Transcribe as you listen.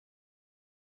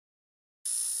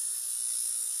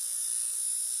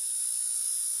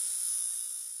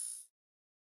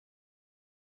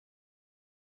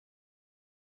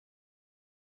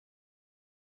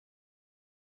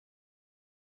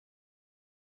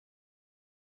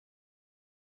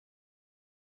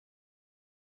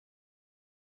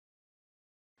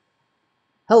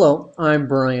Hello, I'm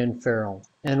Brian Ferrill,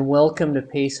 and welcome to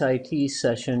PaceIT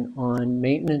session on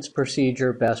maintenance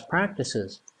procedure best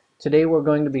practices. Today we're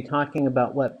going to be talking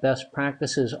about what best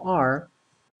practices are,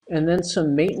 and then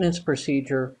some maintenance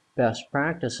procedure best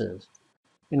practices.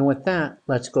 And with that,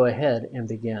 let's go ahead and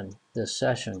begin this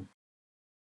session.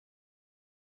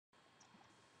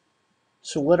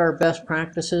 So what are best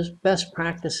practices? Best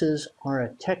practices are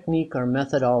a technique or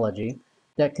methodology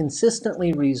that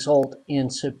consistently result in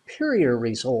superior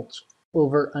results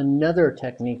over another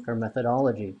technique or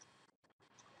methodology.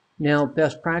 Now,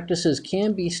 best practices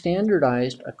can be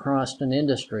standardized across an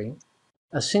industry,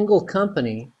 a single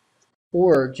company,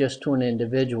 or just to an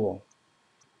individual.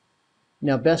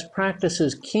 Now, best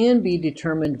practices can be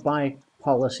determined by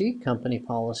policy, company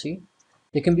policy.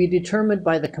 They can be determined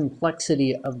by the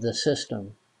complexity of the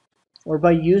system, or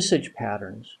by usage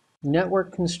patterns,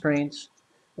 network constraints,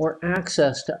 or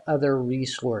access to other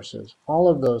resources. All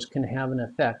of those can have an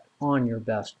effect on your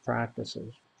best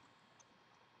practices.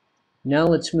 Now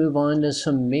let's move on to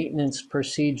some maintenance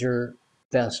procedure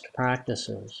best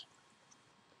practices.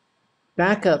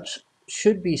 Backups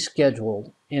should be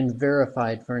scheduled and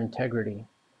verified for integrity.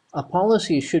 A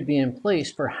policy should be in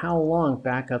place for how long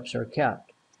backups are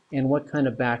kept and what kind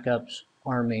of backups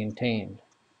are maintained.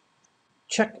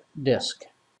 Check disk.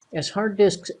 As hard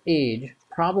disks age,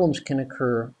 problems can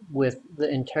occur with the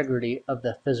integrity of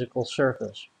the physical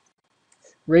surface.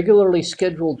 Regularly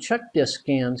scheduled check disk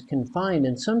scans can find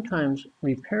and sometimes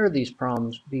repair these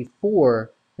problems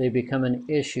before they become an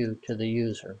issue to the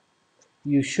user.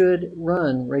 You should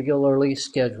run regularly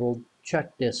scheduled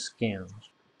check disk scans.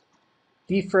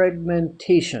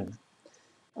 Defragmentation.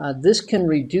 This can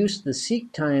reduce the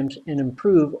seek times and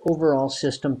improve overall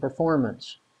system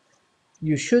performance.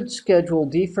 You should schedule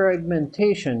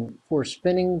defragmentation for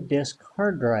spinning disk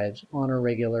hard drives on a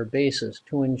regular basis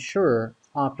to ensure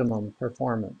optimum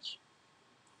performance.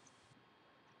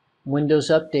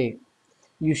 Windows Update.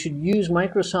 You should use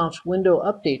Microsoft's Windows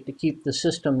Update to keep the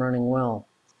system running well.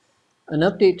 An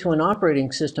update to an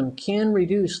operating system can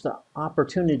reduce the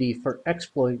opportunity for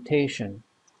exploitation,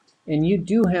 and you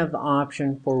do have the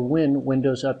option for when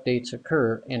Windows updates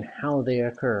occur and how they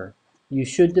occur. You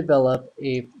should develop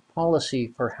a policy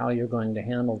for how you're going to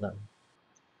handle them.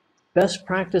 Best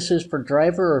practices for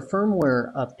driver or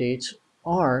firmware updates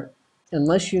are,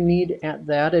 unless you need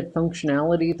the added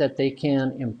functionality that they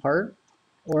can impart,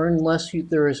 or unless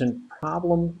there is a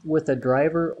problem with a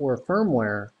driver or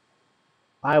firmware,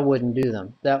 I wouldn't do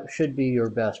them. That should be your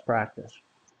best practice.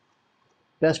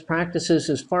 Best practices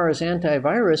as far as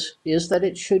antivirus is that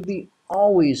it should be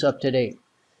always up to date.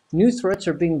 New threats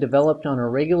are being developed on a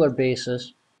regular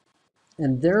basis,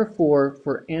 and therefore,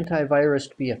 for antivirus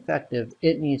to be effective,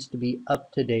 it needs to be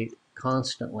up to date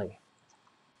constantly.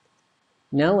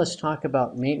 Now let's talk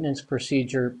about maintenance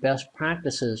procedure best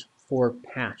practices for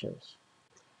patches.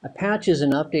 A patch is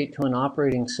an update to an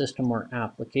operating system or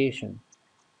application.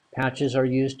 Patches are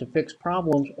used to fix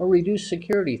problems or reduce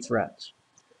security threats.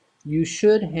 You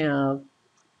should have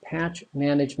patch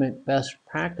management best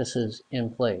practices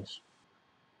in place.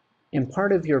 And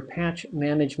part of your patch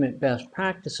management best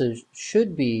practices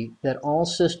should be that all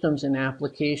systems and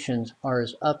applications are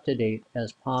as up to date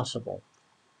as possible.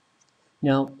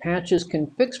 Now, patches can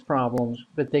fix problems,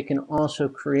 but they can also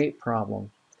create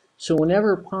problems. So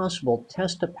whenever possible,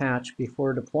 test a patch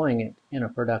before deploying it in a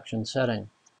production setting.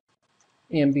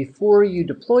 And before you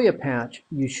deploy a patch,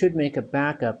 you should make a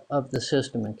backup of the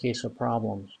system in case of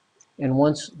problems. And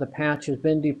once the patch has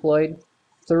been deployed,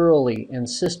 thoroughly and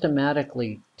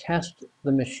systematically test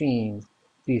the machine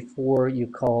before you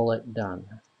call it done.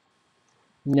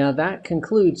 Now that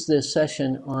concludes this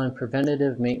session on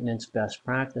preventative maintenance best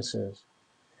practices.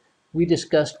 We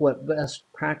discussed what best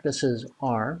practices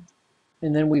are,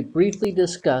 and then we briefly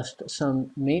discussed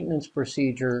some maintenance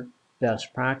procedure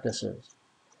best practices.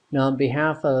 Now, on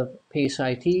behalf of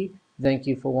PaceIT, thank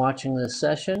you for watching this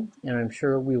session, and I'm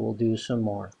sure we will do some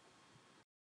more.